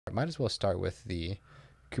Might as well start with the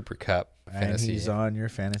Cooper Kupp fantasy. And he's on your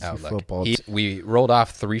fantasy football. We rolled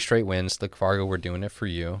off 3 straight wins. Look, Fargo, we're doing it for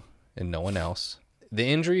you and no one else. The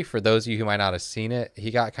injury, for those of you who might not have seen it, he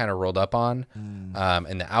got kind of rolled up on,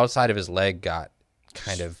 and the outside of his leg got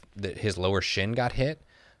kind of, his lower shin got hit.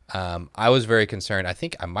 I was very concerned. I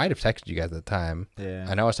think I might have texted you guys at the time. Yeah.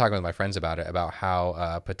 I know I was talking with my friends about it, about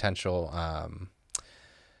how potential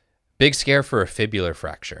big scare for a fibular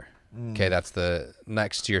fracture. Okay, that's the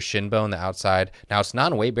next to your shin bone, the outside. Now, it's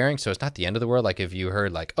non-weight bearing, so it's not the end of the world. Like if you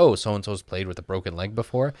heard like, oh, so-and-so's played with a broken leg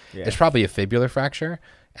before, it's probably a fibular fracture,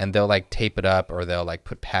 and they'll like tape it up or they'll like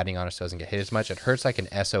put padding on it so it doesn't get hit as much. It hurts like an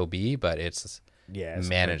SOB, but it's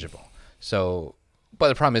manageable. So, but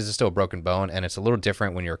the problem is it's still a broken bone, and it's a little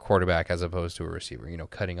different when you're a quarterback as opposed to a receiver, you know,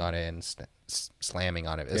 cutting on it and slamming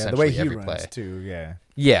on it essentially the way he every runs play. Too,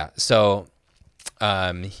 Yeah, so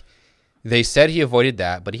they said he avoided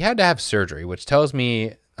that, but he had to have surgery, which tells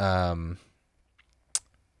me that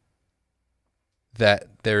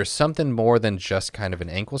there's something more than just kind of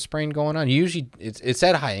an ankle sprain going on. Usually it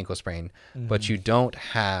said high ankle sprain, but you don't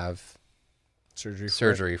have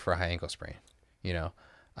surgery for a high ankle sprain, you know?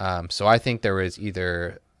 So I think there was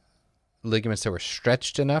either ligaments that were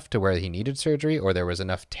stretched enough to where he needed surgery, or there was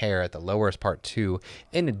enough tear at the lowest part too,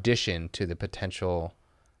 in addition to the potential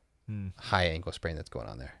high ankle sprain that's going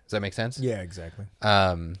on there. Does that make sense? Yeah, exactly.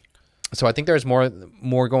 So I think there's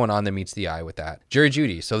more going on than meets the eye with that.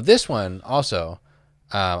 Juedy. So this one also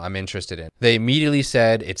I'm interested in. They immediately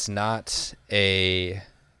said it's not an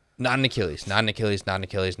Achilles, not an Achilles, not an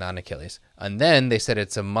Achilles, not an Achilles. And then they said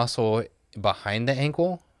it's a muscle behind the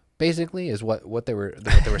ankle, basically, is what they were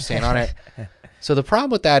saying on it. So the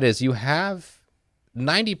problem with that is you have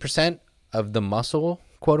 90% of the muscle,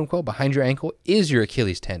 quote unquote, behind your ankle is your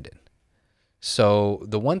Achilles tendon. So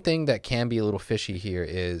the one thing that can be a little fishy here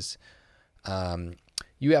is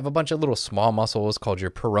you have a bunch of little small muscles called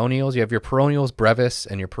your peroneals. You have your peroneals brevis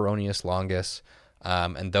and your peroneus longus,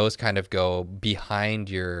 and those kind of go behind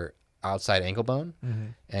your outside ankle bone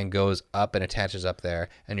and goes up and attaches up there.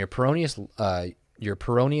 And your peroneus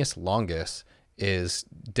longus is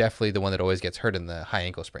definitely the one that always gets hurt in the high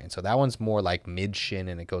ankle sprain. So that one's more like mid shin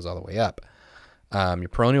and it goes all the way up. Your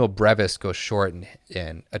peroneal brevis goes short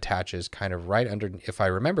and attaches kind of right under, if I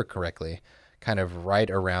remember correctly, kind of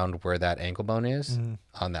right around where that ankle bone is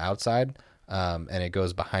on the outside. And it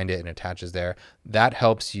goes behind it and attaches there. That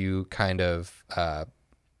helps you kind of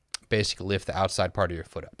basically lift the outside part of your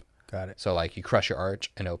foot up. Got it. So like you crush your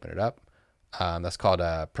arch and open it up. That's called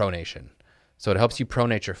pronation. So it helps you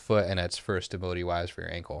pronate your foot, and it's for stability-wise for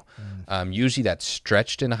your ankle. Usually that's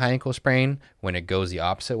stretched in a high ankle sprain when it goes the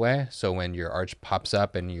opposite way. So when your arch pops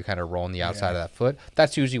up and you kind of roll on the outside of that foot,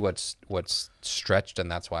 that's usually what's stretched,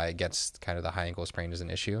 and that's why it gets kind of the high ankle sprain is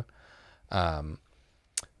an issue. Yeah,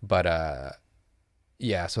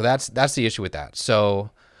 so that's the issue with that.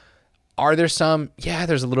 So are there some? Yeah,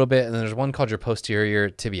 there's a little bit, and then there's one called your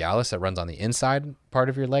posterior tibialis that runs on the inside part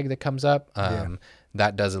of your leg that comes up.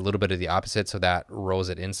 That does a little bit of the opposite, so that rolls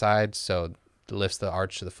it inside, so it lifts the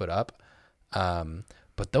arch of the foot up.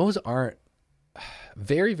 But those aren't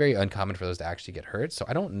very, very uncommon for those to actually get hurt. So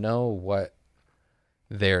I don't know what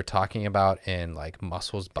they're talking about in like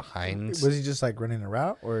muscles behind. Was he just like running a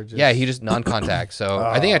route, or just? Yeah, he just non-contact. So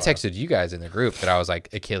I think I texted you guys in the group that I was like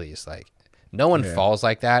Achilles. Like no one falls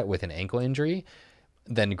like that with an ankle injury,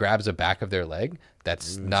 then grabs the back of their leg.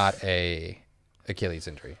 That's not a Achilles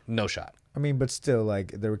injury. No shot. I mean, but still,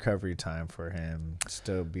 like the recovery time for him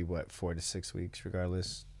still be 4 to 6 weeks,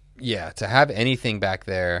 regardless. Yeah, to have anything back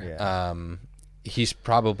there, he's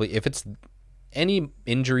probably, if it's any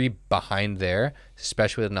injury behind there,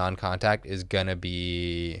 especially with non-contact, is gonna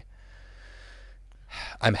be.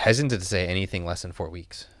 I'm hesitant to say anything less than 4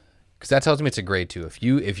 weeks, because that tells me it's a grade 2.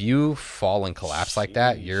 If you fall and collapse like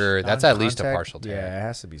that, that's at least a partial tear. Yeah, it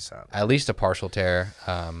has to be something. At least a partial tear.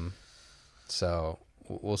 So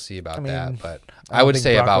we'll see about that, but I would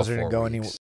say about 4 weeks.